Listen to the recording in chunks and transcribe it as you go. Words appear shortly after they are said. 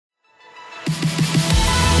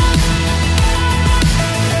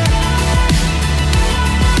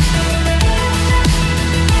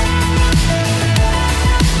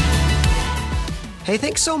Hey,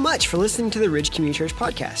 thanks so much for listening to the Ridge Community Church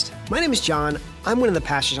podcast. My name is John. I'm one of the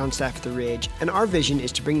pastors on staff at the Ridge, and our vision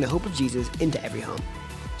is to bring the hope of Jesus into every home.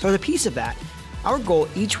 So as a piece of that, our goal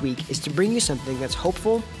each week is to bring you something that's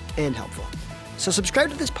hopeful and helpful. So subscribe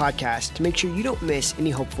to this podcast to make sure you don't miss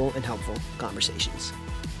any hopeful and helpful conversations.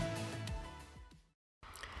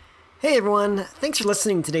 Hey everyone, thanks for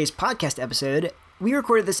listening to today's podcast episode. We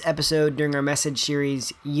recorded this episode during our message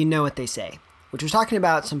series, You Know What They Say, which was talking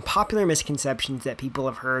about some popular misconceptions that people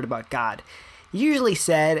have heard about God, usually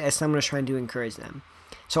said as someone was trying to encourage them.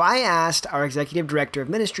 So I asked our executive director of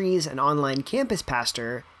ministries and online campus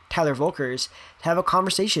pastor, Tyler Volkers, to have a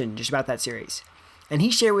conversation just about that series. And he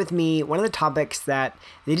shared with me one of the topics that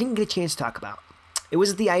they didn't get a chance to talk about. It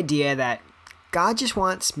was the idea that God just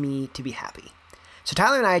wants me to be happy. So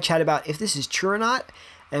Tyler and I chatted about if this is true or not,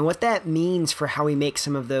 and what that means for how we make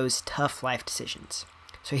some of those tough life decisions.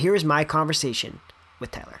 So here is my conversation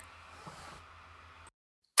with Tyler.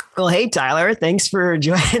 Well, hey, Tyler, thanks for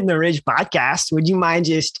joining the Ridge podcast. Would you mind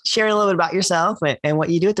just sharing a little bit about yourself and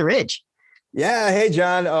what you do at the Ridge? Yeah. Hey,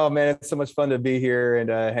 John. Oh, man, it's so much fun to be here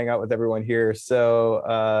and hang out with everyone here.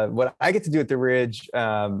 So what I get to do at the Ridge,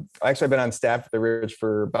 actually, I've been on staff at the Ridge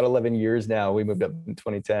for about 11 years now. We moved up in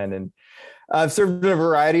 2010 and I've served in a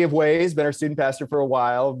variety of ways, been our student pastor for a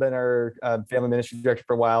while, been our family ministry director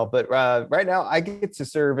for a while. But right now I get to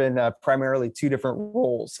serve in primarily two different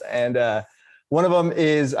roles. And one of them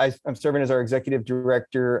is I'm serving as our executive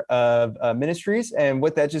director of Ministries. And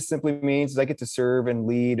what that just simply means is I get to serve and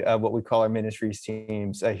lead what we call our Ministries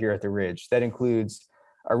teams here at the Ridge. That includes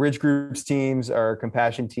our Ridge Groups teams, our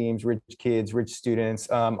Compassion teams, Ridge Kids, Ridge Students,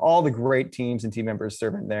 all the great teams and team members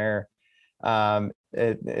serving there. And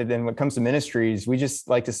then when it comes to Ministries, we just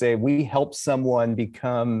like to say we help someone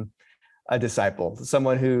become a disciple,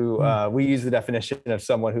 someone who we use the definition of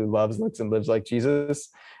someone who loves, looks, and lives like Jesus.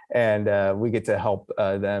 And we get to help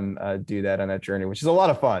them do that on that journey, which is a lot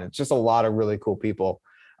of fun. It's just a lot of really cool people.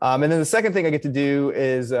 And then the second thing I get to do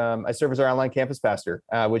is I serve as our online campus pastor,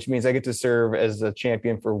 which means I get to serve as a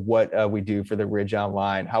champion for what we do for the Ridge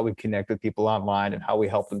Online, how we connect with people online and how we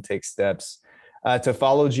help them take steps to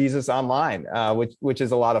follow Jesus online, which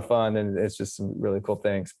is a lot of fun. And it's just some really cool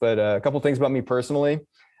things. But a couple of things about me personally.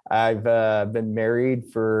 I've been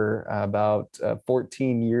married for about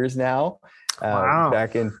 14 years now. Wow.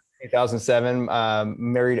 Back in 2007,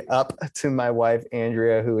 married up to my wife,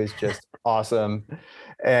 Andrea, who is just awesome.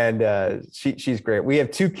 And she's great. We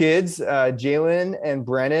have two kids, Jalen and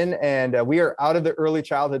Brennan, and we are out of the early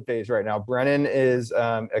childhood phase right now. Brennan is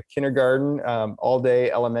a kindergarten, all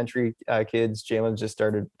day elementary kids. Jalen just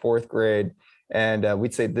started fourth grade. And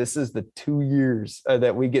we'd say this is the 2 years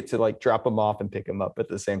that we get to like drop them off and pick them up at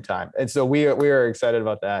the same time. And so we are excited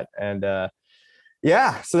about that. And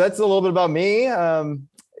yeah, so that's a little bit about me.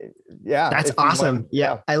 Yeah. That's awesome.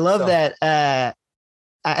 Yeah. I love that.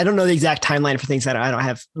 I don't know the exact timeline for things. I don't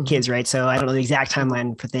have kids, right? So I don't know the exact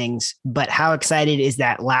timeline for things, but how excited is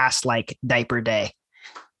that last like diaper day?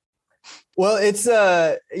 Well, it's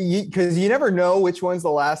because you never know which one's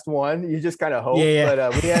the last one. You just kind of hope. Yeah.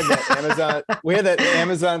 But we had that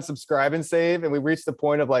Amazon subscribe and save, and we reached the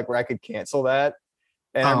point of like where I could cancel that.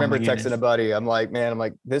 And I remember texting a buddy. I'm like,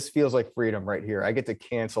 this feels like freedom right here. I get to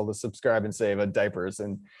cancel the subscribe and save of diapers.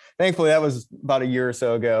 And thankfully that was about a year or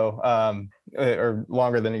so ago, or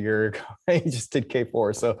longer than a year ago. He just did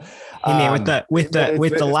K4. So hey man, with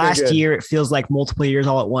the last year, it feels like multiple years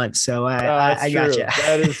all at once. So I gotcha.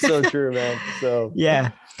 That is so true, man. So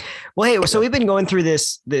yeah. Well, hey, so we've been going through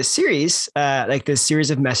this series, like this series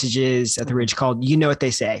of messages at the Ridge called "You Know What They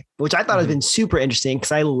Say," which I thought has been super interesting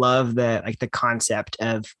because I love the concept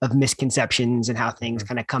of misconceptions and how things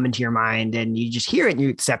kind of come into your mind and you just hear it and you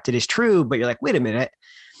accept it as true, but you're like, wait a minute,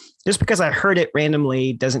 just because I heard it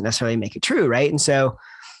randomly doesn't necessarily make it true, right? And so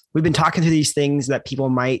we've been talking through these things that people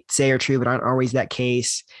might say are true, but aren't always that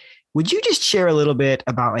case. Would you just share a little bit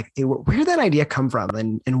about like where did that idea come from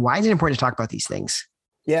and why is it important to talk about these things?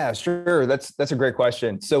 Yeah, sure. That's a great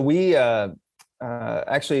question. So we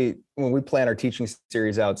actually, when we plan our teaching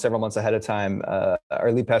series out several months ahead of time,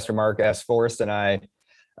 our lead pastor, Mark, asked Forrest and I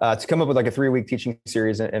to come up with like a 3-week teaching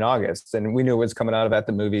series in August. And we knew it was coming out of At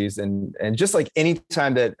the Movies. And just like any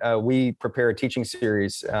time that we prepare a teaching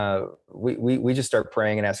series, we just start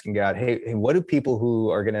praying and asking God, hey, what do people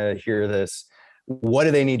who are going to hear this, what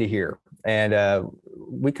do they need to hear? And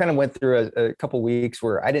we kind of went through a couple of weeks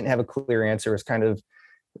where I didn't have a clear answer. It was kind of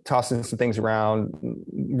tossing some things around,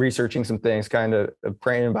 researching some things, kind of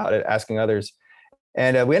praying about it, asking others.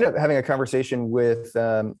 And we ended up having a conversation with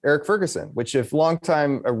Eric Ferguson, which if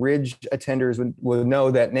longtime Ridge attenders would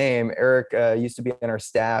know that name. Eric used to be on our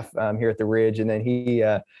staff here at the Ridge. And then he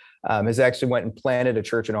has actually went and planted a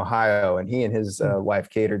church in Ohio, and he and his wife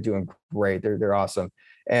Kate are doing great. They're awesome.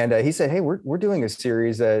 And he said, hey, we're doing a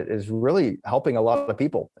series that is really helping a lot of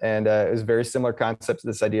people. And it was a very similar concept to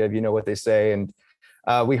this idea of, you know what they say. And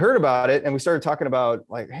we heard about it and we started talking about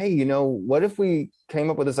like, hey, you know, what if we came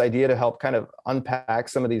up with this idea to help kind of unpack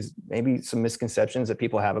some of these, maybe some misconceptions that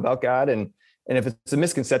people have about God. And if it's a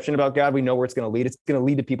misconception about God, we know where it's going to lead. It's going to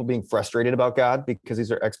lead to people being frustrated about God because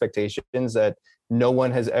these are expectations that no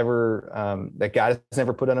one has ever, that God has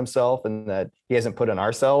never put on himself and that he hasn't put on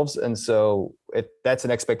ourselves. And so that's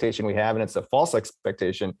an expectation we have, and it's a false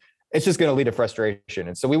expectation. It's just going to lead to frustration.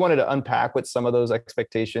 And so we wanted to unpack what some of those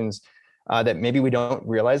expectations that maybe we don't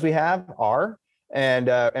realize we have are,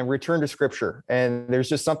 and return to scripture. And there's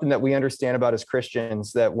just something that we understand about as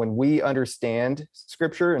Christians, that when we understand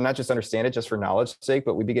scripture, and not just understand it just for knowledge's sake,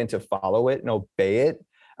 but we begin to follow it and obey it,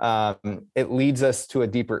 it leads us to a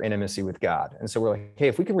deeper intimacy with God. And so we're like, hey,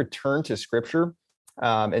 if we can return to scripture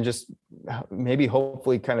and just maybe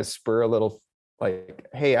hopefully kind of spur a little like,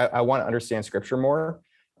 hey, I want to understand scripture more.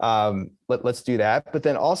 Let's do that. But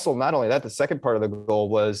then also, not only that, the second part of the goal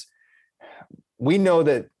was, we know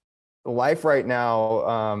that life right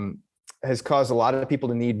now has caused a lot of people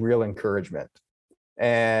to need real encouragement.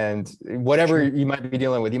 And whatever you might be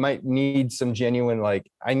dealing with, you might need some genuine, like,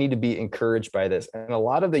 I need to be encouraged by this. And a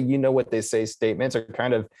lot of the, you know what they say statements are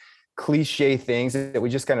kind of cliche things that we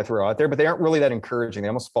just kind of throw out there, but they aren't really that encouraging. They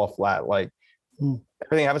almost fall flat. Like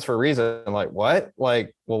everything happens for a reason. Like, what?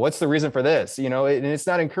 Like, well, what's the reason for this? You know, and it's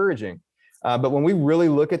not encouraging. But when we really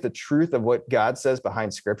look at the truth of what God says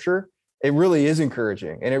behind scripture, it really is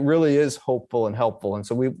encouraging and it really is hopeful and helpful. And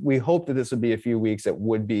so we hope that this would be a few weeks that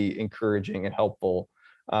would be encouraging and helpful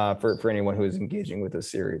for anyone who is engaging with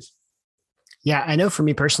this series. Yeah, I know for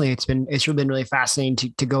me personally, it's been really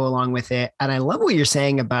fascinating to go along with it. And I love what you're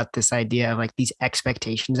saying about this idea of like these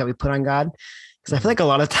expectations that we put on God. Because I feel like a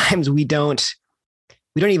lot of times we don't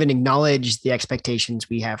even acknowledge the expectations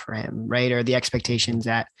we have for him, right? Or the expectations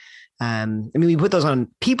that, I mean, we put those on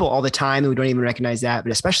people all the time and we don't even recognize that,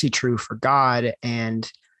 but especially true for God.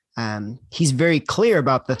 And he's very clear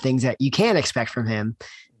about the things that you can expect from him.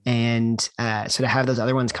 And so to have those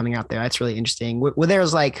other ones coming out there, that's really interesting.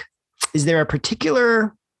 Is there a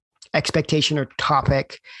particular expectation or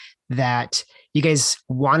topic that you guys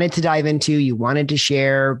wanted to dive into, you wanted to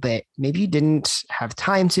share, but maybe you didn't have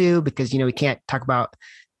time to, because, we can't talk about,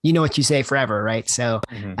 what you say forever. Right. So,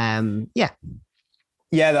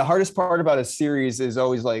 Yeah, the hardest part about a series is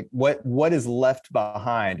always like what is left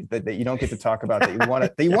behind that you don't get to talk about that you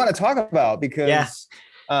want to talk about because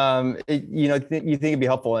you think it'd be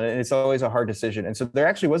helpful, and it's always a hard decision. And so there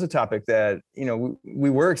actually was a topic that we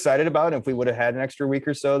were excited about, and if we would have had an extra week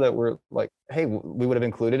or so, that we're like, hey, we would have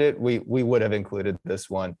included it. We would have included this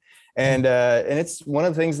one, and it's one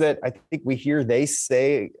of the things that I think we hear they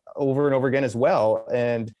say over and over again as well,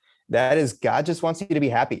 and that is God just wants you to be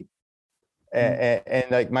happy.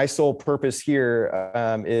 And like my sole purpose here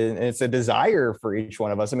is, and it's a desire for each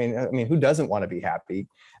one of us. I mean, who doesn't want to be happy?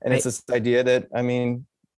 And it's this idea that,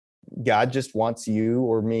 God just wants you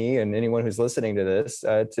or me and anyone who's listening to this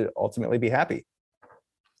to ultimately be happy.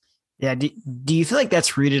 Yeah. Do you feel like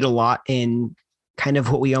that's rooted a lot in kind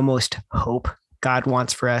of what we almost hope God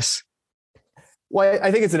wants for us? Well,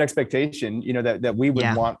 I think it's an expectation, that we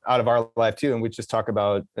would want out of our life too. And we just talk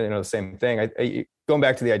about, the same thing. Going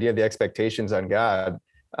back to the idea of the expectations on God,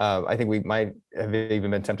 I think we might have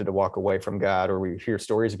even been tempted to walk away from God, or we hear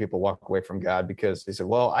stories of people walk away from God because they said,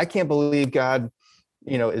 well, I can't believe God,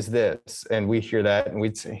 is this. And we hear that and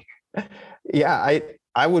we'd say, yeah,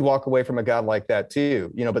 I would walk away from a God like that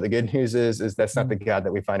too, but the good news is that's not the God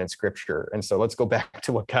that we find in scripture. And so let's go back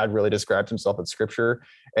to what God really describes himself in scripture,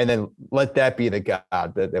 and then let that be the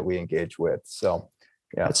God that we engage with. So,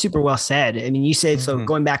 yeah. That's super well said. I mean, you said, so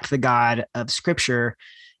going back to the God of scripture,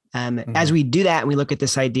 as we do that and we look at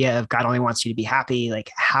this idea of God only wants you to be happy, like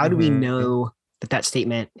how do we know that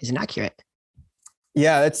statement is inaccurate?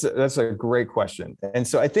 Yeah, that's a great question. And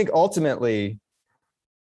so I think ultimately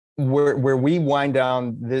where we wind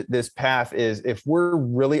down this path is, if we're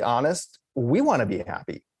really honest, we want to be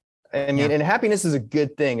happy. I mean, and happiness is a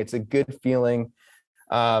good thing. It's a good feeling.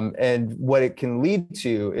 And what it can lead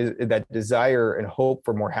to is that desire and hope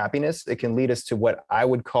for more happiness. It can lead us to what I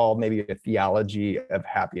would call maybe a theology of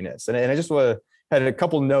happiness. And I just had a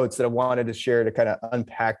couple notes that I wanted to share to kind of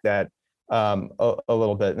unpack that a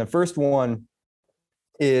little bit. And the first one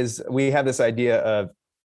is, we have this idea of,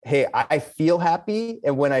 hey, I feel happy.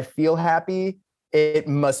 And when I feel happy, it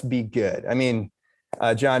must be good. I mean,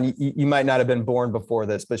 John, you might not have been born before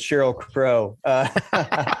this, but Sheryl Crow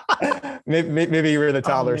maybe you were the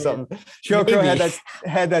toddler or something. Sheryl Crow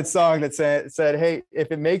had that song that said, "Hey,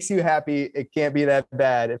 if it makes you happy, it can't be that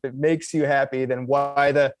bad. If it makes you happy, then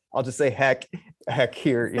I'll just say heck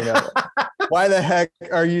here, why the heck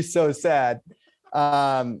are you so sad?"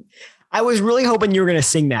 I was really hoping you were going to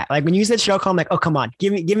sing that. Like when you said Sheryl Crow, I'm like, oh, come on,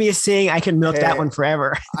 give me a sing. I can milk that one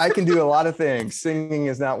forever. I can do a lot of things. Singing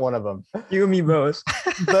is not one of them. You and me both.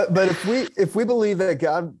 but if we believe that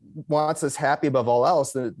God wants us happy above all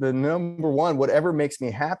else, the number one, whatever makes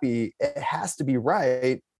me happy, it has to be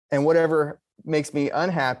right. And whatever makes me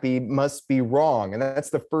unhappy must be wrong. And that's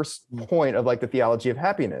the first point of like the theology of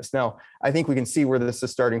happiness. Now, I think we can see where this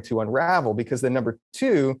is starting to unravel, because the number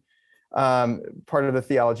two, part of the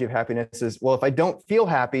theology of happiness is, well, if I don't feel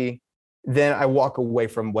happy, then I walk away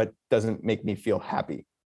from what doesn't make me feel happy.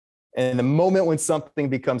 And the moment when something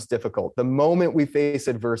becomes difficult, the moment we face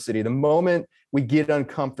adversity, the moment we get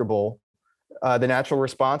uncomfortable, the natural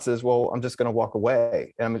response is, well, I'm just going to walk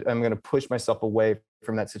away, and I'm going to push myself away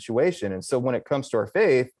from that situation. And so when it comes to our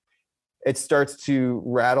faith, it starts to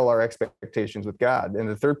rattle our expectations with God. And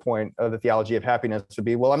the third point of the theology of happiness would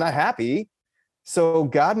be, well, I'm not happy, so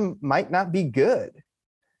God might not be good.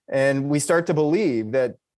 And we start to believe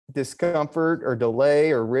that discomfort or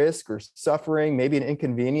delay or risk or suffering, maybe an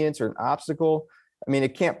inconvenience or an obstacle, I mean,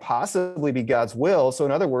 it can't possibly be God's will. So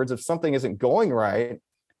in other words, if something isn't going right,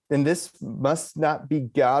 then this must not be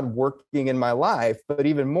God working in my life. But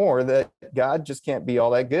even more, that God just can't be all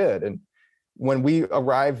that good. And when we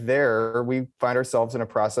arrive there, we find ourselves in a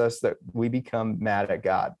process that we become mad at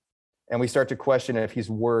God. And we start to question if he's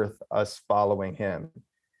worth us following him.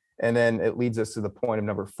 And then it leads us to the point of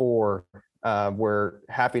number 4, where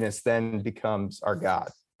happiness then becomes our God.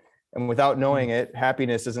 And without knowing it,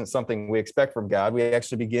 happiness isn't something we expect from God. We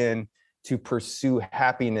actually begin to pursue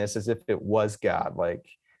happiness as if it was God. Like,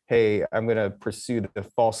 hey, I'm going to pursue the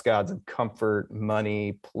false gods of comfort,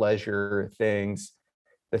 money, pleasure,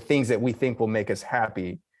 the things that we think will make us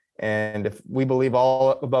happy. And if we believe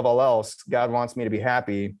above all else, God wants me to be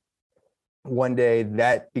happy, one day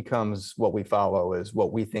that becomes what we follow, is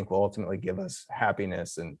what we think will ultimately give us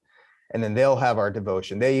happiness. And then they'll have our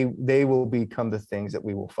devotion. They will become the things that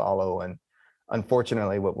we will follow. And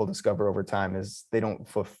unfortunately, what we'll discover over time is they don't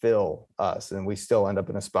fulfill us. And we still end up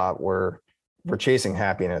in a spot where we're chasing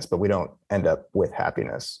happiness, but we don't end up with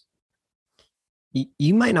happiness.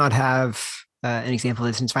 You might not have an example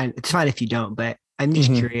of this. It's fine if you don't, but I'm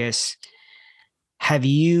just curious. Have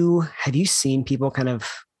you seen people kind of,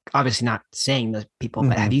 obviously not saying those people,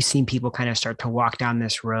 but have you seen people kind of start to walk down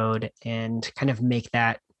this road and kind of make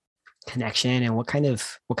that connection? And what kind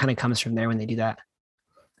of comes from there when they do that?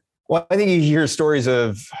 Well, I think you hear stories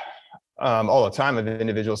of all the time of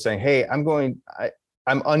individuals saying, hey,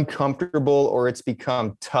 I'm uncomfortable, or it's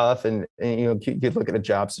become tough. And you could look at a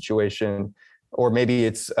job situation, or maybe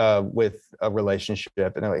it's with a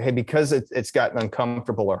relationship, and they're like, hey, because it's gotten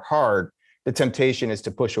uncomfortable or hard, the temptation is to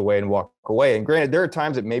push away and walk away. And granted, there are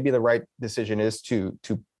times that maybe the right decision is to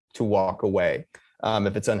walk away,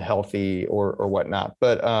 if it's unhealthy or whatnot.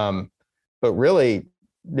 But really,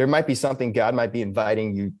 there might be something God might be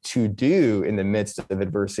inviting you to do in the midst of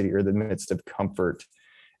adversity or the midst of comfort.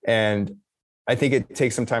 And I think it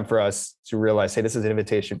takes some time for us to realize, hey, this is an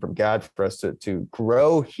invitation from God for us to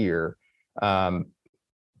grow here.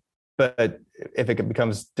 But if it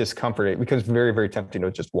becomes discomfort, it becomes very, very tempting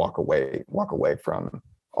to just walk away from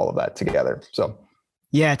all of that together. So,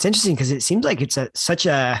 yeah, it's interesting because it seems like it's such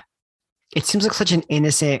an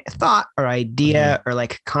innocent thought or idea or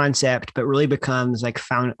like concept, but really becomes like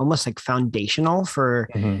almost like foundational for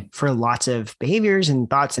lots of behaviors and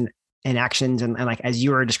thoughts and actions. And like, as you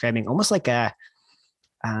were describing, almost like a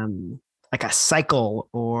cycle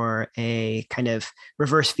or a kind of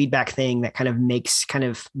reverse feedback thing that kind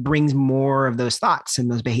of brings more of those thoughts and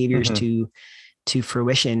those behaviors to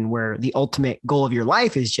fruition, where the ultimate goal of your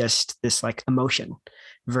life is just this like emotion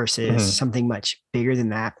versus something much bigger than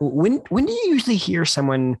that. When do you usually hear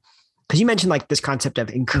someone, because you mentioned like this concept of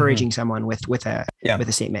encouraging someone with a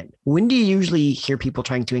statement. When do you usually hear people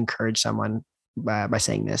trying to encourage someone by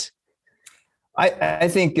saying this? I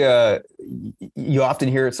think you often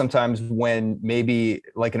hear it sometimes when maybe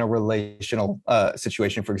like in a relational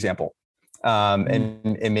situation, for example,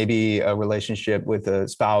 and maybe a relationship with a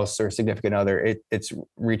spouse or significant other, it's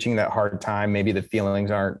reaching that hard time. Maybe the feelings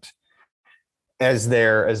aren't as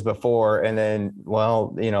there as before. And then,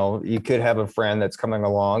 well, you could have a friend that's coming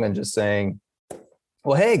along and just saying,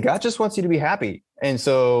 well, hey, God just wants you to be happy. And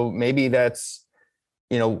so maybe that's,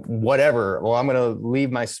 whatever. Well, I'm going to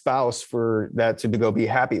leave my spouse for that to go be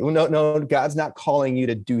happy. Well, no, God's not calling you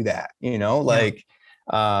to do that.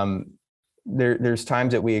 there's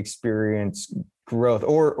times that we experience growth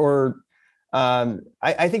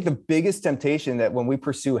I think the biggest temptation that when we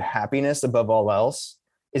pursue happiness above all else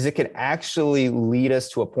is it can actually lead us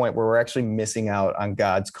to a point where we're actually missing out on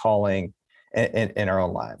God's calling in our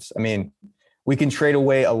own lives. I mean, we can trade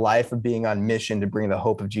away a life of being on mission to bring the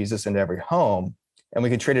hope of Jesus into every home, and we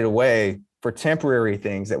can trade it away for temporary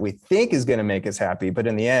things that we think is going to make us happy. But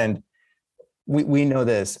in the end, we know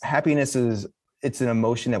this. Happiness it's an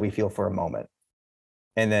emotion that we feel for a moment,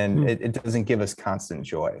 and then it doesn't give us constant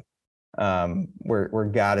joy, where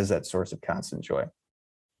God is that source of constant joy.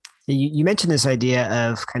 You mentioned this idea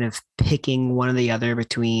of kind of picking one or the other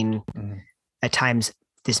between at times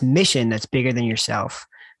this mission that's bigger than yourself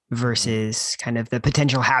versus kind of the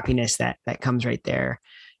potential happiness that comes right there.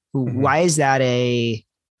 Why is that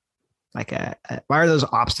why are those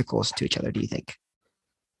obstacles to each other, do you think?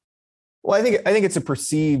 Well, I think it's a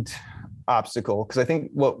perceived obstacle, because I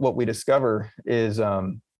think what we discover is,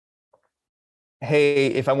 hey,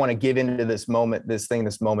 if I want to give into this moment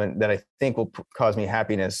that I think will cause me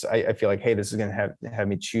happiness, I feel like, hey, this is going to have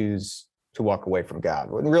me choose to walk away from God.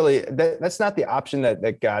 When really, that's not the option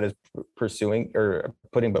that God is pursuing or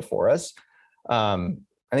putting before us. I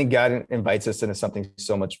think God invites us into something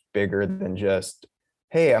so much bigger than just,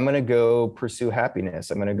 hey, I'm going to go pursue happiness.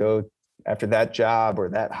 I'm going to go after that job or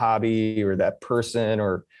that hobby or that person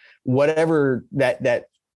or whatever that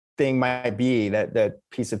thing might be, that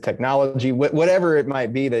piece of technology, whatever it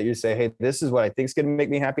might be, that you say, hey, this is what I think is going to make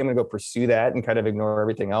me happy. I'm going to go pursue that and kind of ignore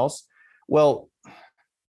everything else. Well,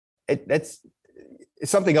 it's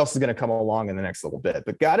something else is going to come along in the next little bit,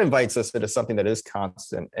 but God invites us into something that is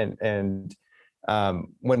constant. And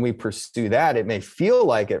when we pursue that, it may feel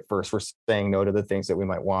like at first we're saying no to the things that we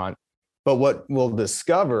might want, but what we'll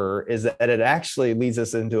discover is that it actually leads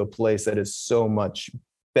us into a place that is so much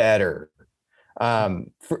better.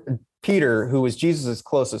 Peter, who was Jesus's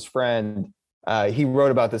closest friend, he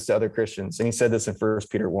wrote about this to other Christians, and he said this in 1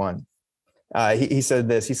 Peter 1. He said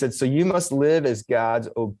this. He said, "So you must live as God's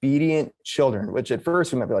obedient children," which at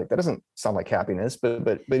first we might be like, that doesn't sound like happiness,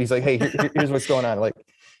 but he's like, hey, here's what's going on. Like, it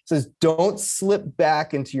says, don't slip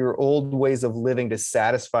back into your old ways of living to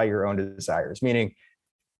satisfy your own desires. Meaning,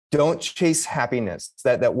 don't chase happiness.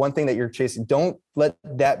 That one thing that you're chasing, don't let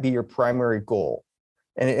that be your primary goal.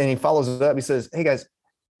 And he follows it up. He says, hey guys,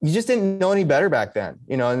 you just didn't know any better back then,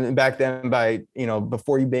 and back then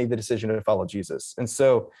before you made the decision to follow Jesus. And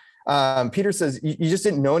so Peter says, you just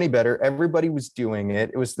didn't know any better. Everybody was doing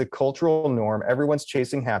it. It was the cultural norm. Everyone's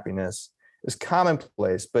chasing happiness. It was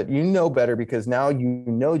commonplace, but you know better because now you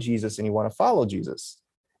know Jesus and you want to follow Jesus.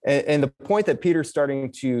 And the point that Peter's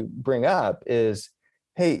starting to bring up is,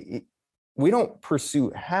 hey, we don't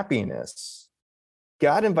pursue happiness.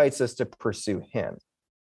 God invites us to pursue him.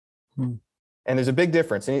 And there's a big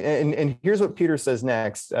difference. And here's what Peter says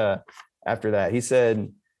next after that. He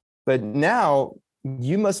said, but now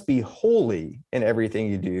you must be holy in everything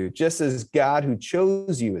you do, just as God who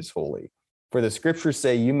chose you is holy. For the scriptures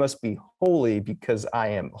say, you must be holy because I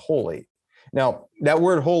am holy. Now, that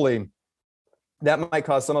word holy, that might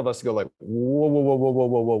cause some of us to go like, whoa, whoa, whoa, whoa, whoa,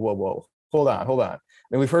 whoa, whoa, whoa, whoa. Hold on.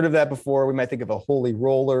 And we've heard of that before. We might think of a holy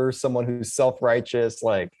roller, someone who's self-righteous,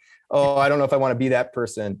 like, oh, I don't know if I want to be that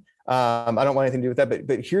person. I don't want anything to do with that.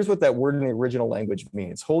 But here's what that word in the original language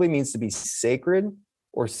means. Holy means to be sacred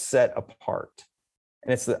or set apart.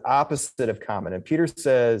 And it's the opposite of common. And Peter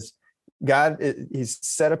says, God is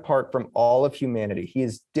set apart from all of humanity. He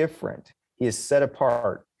is different. He is set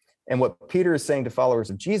apart. And what Peter is saying to followers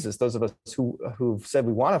of Jesus, those of us who've said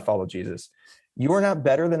we want to follow Jesus, you are not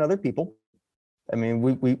better than other people. I mean,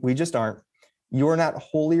 we just aren't. You are not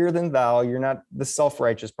holier than thou. You're not the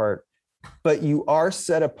self-righteous part, but you are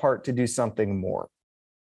set apart to do something more.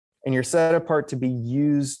 And you're set apart to be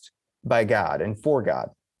used by God and for God.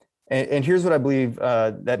 And here's what I believe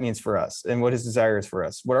that means for us and what his desire is for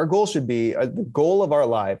us. What our goal should be, the goal of our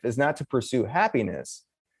life is not to pursue happiness.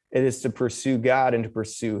 It is to pursue God and to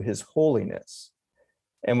pursue his holiness.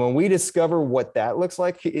 And when we discover what that looks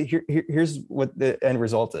like, here's what the end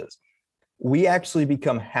result is. We actually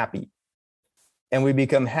become happy. And we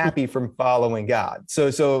become happy from following God.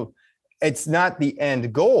 So it's not the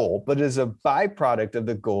end goal, but it is a byproduct of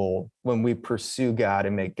the goal when we pursue God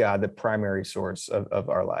and make God the primary source of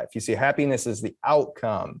our life. You see, happiness is the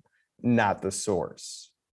outcome, not the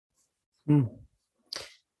source.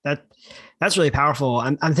 That's really powerful.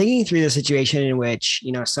 I'm thinking through the situation in which,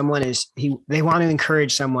 someone they want to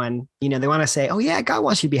encourage someone, they want to say, oh yeah, God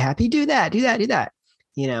wants you to be happy. Do that.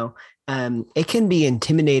 It can be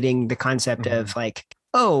intimidating, the concept of like,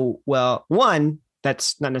 oh, well, one,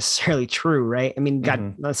 that's not necessarily true, right? I mean, God,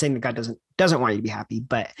 Mm-hmm. I'm not saying that God doesn't want you to be happy,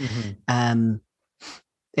 but Mm-hmm.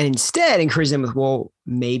 and instead encourage them with, well,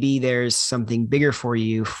 maybe there's something bigger for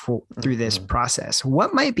you through this Mm-hmm. process.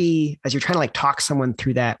 What might be, as you're trying to like talk someone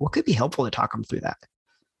through that, what could be helpful to talk them through that?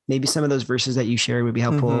 Maybe some of those verses that you shared would be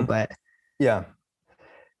helpful, Mm-hmm. but Yeah.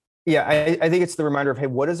 Yeah. I think it's the reminder of, hey,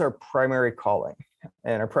 what is our primary calling?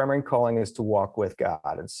 And our primary calling is to walk with God.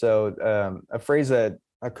 And so a phrase that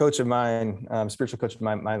a coach of mine, spiritual coach of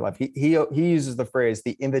my life, he uses the phrase,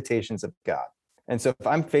 the invitations of God. And so if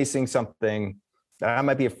I'm facing something that I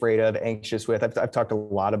might be afraid of, anxious with, I've talked a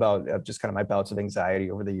lot about just kind of my bouts of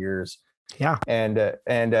anxiety over the years. yeah.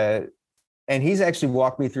 And he's actually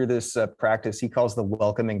walked me through this practice he calls the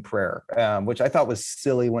welcoming prayer, which I thought was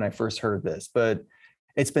silly when I first heard this, but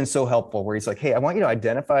it's been so helpful, where he's like, hey, I want you to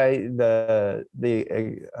identify the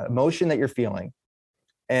emotion that you're feeling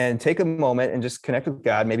and take a moment and just connect with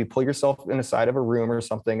God, maybe pull yourself in the side of a room or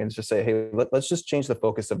something and just say, hey, let's just change the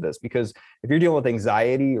focus of this. Because if you're dealing with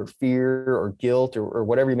anxiety or fear or guilt or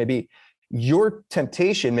whatever you may be, your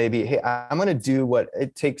temptation may be, hey, I'm going to do what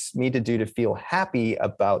it takes me to do to feel happy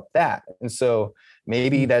about that. And so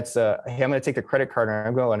maybe that's, hey, I'm going to take the credit card and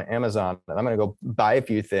I'm going on Amazon and I'm going to go buy a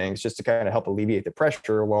few things just to kind of help alleviate the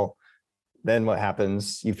pressure. Well, then what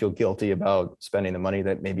happens? You feel guilty about spending the money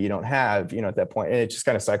that maybe you don't have, at that point. And it just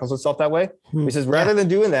kind of cycles itself that way. He says, rather than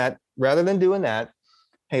doing that,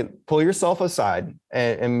 hey, pull yourself aside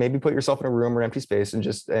and maybe put yourself in a room or an empty space and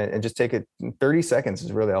just take it. 30 seconds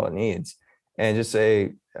is really all it needs. And just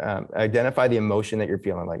say, identify the emotion that you're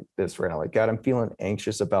feeling like this right now. Like, God, I'm feeling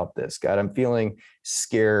anxious about this. God, I'm feeling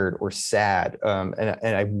scared or sad.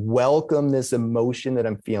 And I welcome this emotion that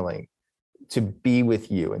I'm feeling to be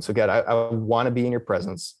with you. And so, God, I want to be in your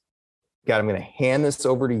presence. God, I'm going to hand this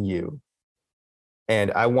over to you.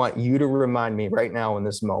 And I want you to remind me right now in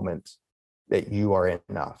this moment that you are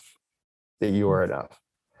enough, that you are enough.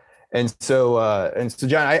 And so,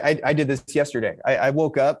 John, I did this yesterday. I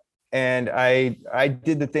woke up and I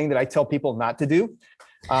did the thing that I tell people not to do.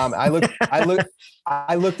 I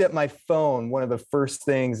looked at my phone, one of the first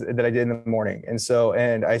things that I did in the morning.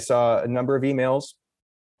 And I saw a number of emails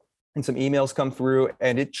and some emails come through,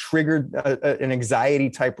 and it triggered an anxiety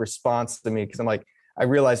type response to me. Cause I'm like, I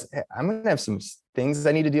realized, hey, I'm going to have some things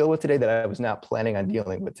I need to deal with today that I was not planning on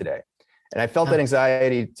dealing with today. And I felt that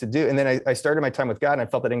anxiety to do. And then I started my time with God and I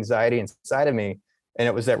felt that anxiety inside of me. And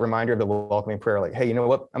it was that reminder of the welcoming prayer. Like, hey, you know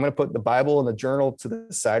what? I'm going to put the Bible and the journal to the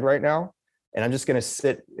side right now. And I'm just going to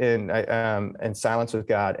sit in silence with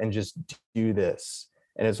God and just do this.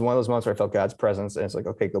 And it's one of those moments where I felt God's presence. And it's like,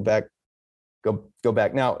 okay, go back.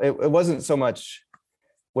 Now, it wasn't so much,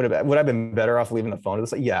 would I been better off leaving the phone? It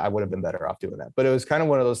was like, yeah, I would have been better off doing that. But it was kind of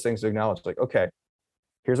one of those things to acknowledge, like, okay,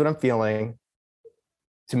 here's what I'm feeling.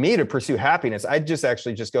 To me, to pursue happiness, I'd just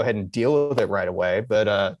go ahead and deal with it right away.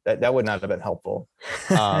 But that would not have been helpful.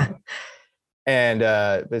 And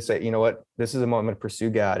they say, you know what, this is a moment to pursue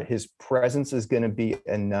God. His presence is going to be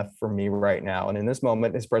enough for me right now. And in this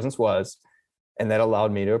moment, his presence was, and that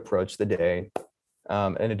allowed me to approach the day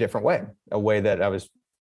in a different way, a way that I was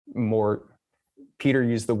more, Peter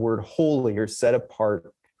used the word holy or set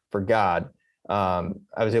apart for God. I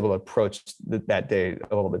was able to approach that day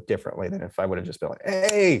a little bit differently than if I would have just been like,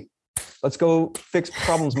 hey, let's go fix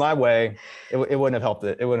problems my way. It wouldn't have helped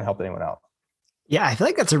it. It wouldn't have helped anyone out. Yeah, I feel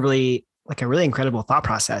like that's a really incredible thought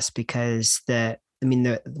process, because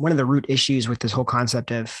one of the root issues with this whole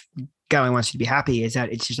concept of God only wants you to be happy is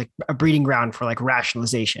that it's just like a breeding ground for like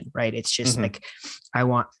rationalization, right? It's just like, I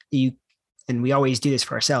want you, and we always do this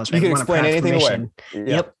for ourselves, right? You can explain anything away. Yeah.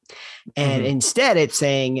 Yep. And instead it's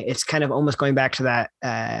saying, it's kind of almost going back to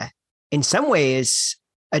that, in some ways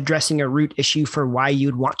addressing a root issue for why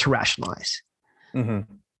you'd want to rationalize.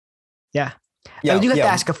 Yeah. I do have to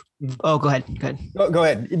ask go ahead. Go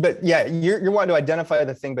ahead. But yeah, you're wanting to identify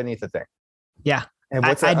the thing beneath the thing. Yeah. And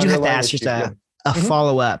I do have to ask just a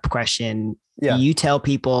follow-up question. Yeah. You tell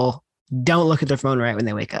people don't look at their phone right when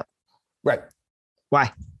they wake up. Right.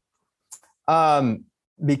 Why?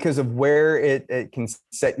 Because of where it can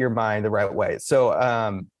set your mind the right way. So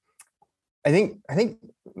I think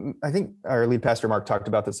our lead pastor Mark talked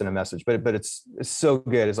about this in a message, but it's so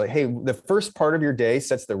good. It's like, hey, the first part of your day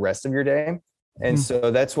sets the rest of your day. And so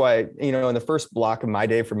that's why, in the first block of my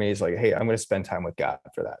day for me is like, hey, I'm going to spend time with God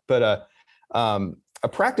for that. But a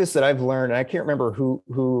practice that I've learned, and I can't remember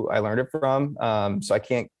who I learned it from, so I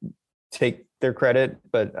can't take their credit,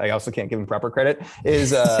 but I also can't give them proper credit,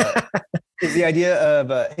 is the idea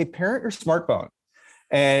of, hey, parent your smartphone.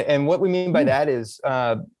 And what we mean by that is,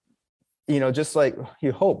 just like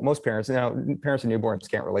you hope most parents, parents of newborns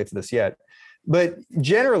can't relate to this yet, But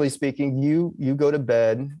generally speaking, you go to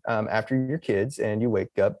bed after your kids and you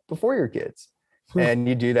wake up before your kids. And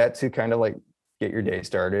you do that to kind of like get your day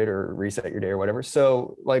started or reset your day or whatever.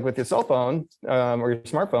 So like with your cell phone or your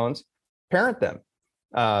smartphones, parent them.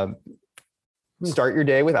 Start your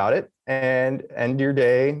day without it and end your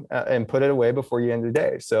day and put it away before you end the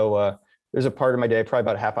day. So there's a part of my day, probably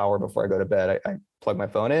about a half hour before I go to bed. I plug my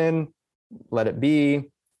phone in, let it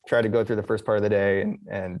be, try to go through the first part of the day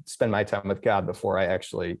and spend my time with God before I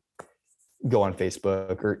actually go on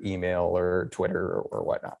Facebook or email or Twitter or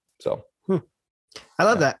whatnot. So I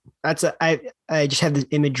love that. I just have this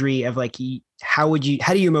imagery of like, how do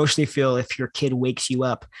you emotionally feel if your kid wakes you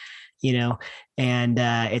up, and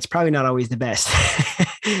it's probably not always the best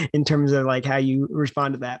in terms of like how you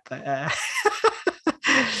respond to that, but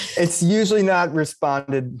it's usually not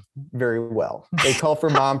responded very well. They call for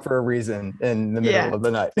mom for a reason in the middle of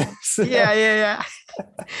the night. So. Yeah.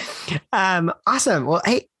 Awesome. Well,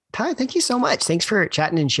 hey, Tyler, thank you so much. Thanks for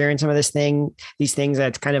chatting and sharing some of these things.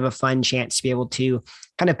 That's kind of a fun chance to be able to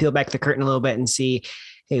kind of peel back the curtain a little bit and see,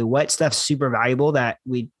 hey, what stuff's super valuable that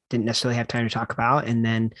we didn't necessarily have time to talk about. And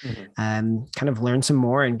then kind of learn some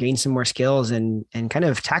more and gain some more skills and kind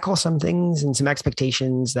of tackle some things and some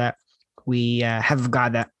expectations that we have of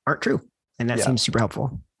God that aren't true. And that seems super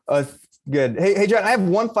helpful. Good. Hey, John, I have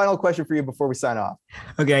one final question for you before we sign off.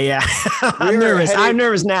 Okay. Yeah. I'm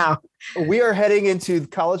nervous now. We are heading into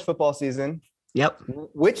college football season. Yep.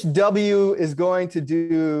 Which W is going to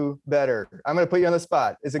do better? I'm going to put you on the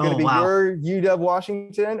spot. Is it going to be your UW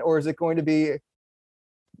Washington, or is it going to be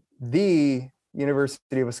the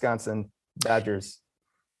University of Wisconsin Badgers?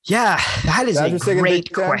 Yeah, that is a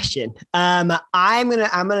great question. I'm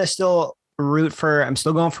gonna still I'm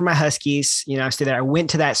still going for my Huskies. I went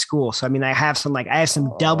to that school. So, I have some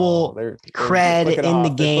double cred in the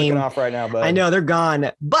game. They're off right now, but I know they're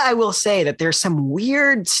gone, but I will say that there's some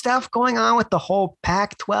weird stuff going on with the whole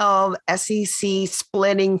Pac-12 SEC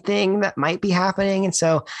splitting thing that might be happening. And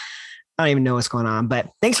so I don't even know what's going on, but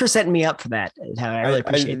thanks for setting me up for that. I really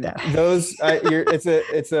appreciate that.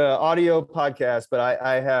 It's a audio podcast, but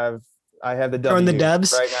I have the W on the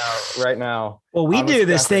dubs right now. Well, we do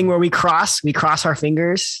this thing where we cross our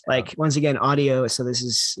fingers, like once again, audio. So this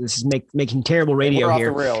is making terrible radio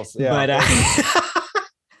here. Off the rails. Yeah. But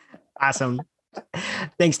awesome.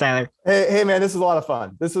 Thanks, Tyler. Hey man, this is a lot of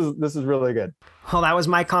fun. This is really good. Well, that was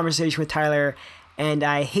my conversation with Tyler. And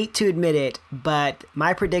I hate to admit it, but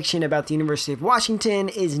my prediction about the University of Washington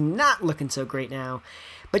is not looking so great now.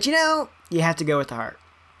 But you have to go with the heart.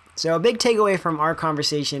 So a big takeaway from our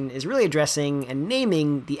conversation is really addressing and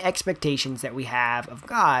naming the expectations that we have of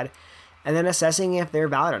God, and then assessing if they're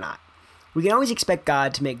valid or not. We can always expect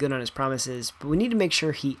God to make good on his promises, but we need to make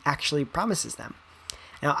sure he actually promises them.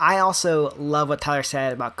 Now, I also love what Tyler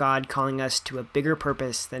said about God calling us to a bigger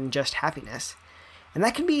purpose than just happiness. And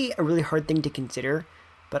that can be a really hard thing to consider,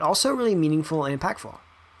 but also really meaningful and impactful.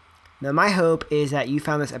 Now, my hope is that you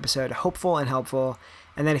found this episode hopeful and helpful,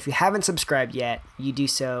 and that if you haven't subscribed yet, you do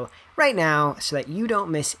so right now so that you don't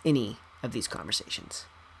miss any of these conversations.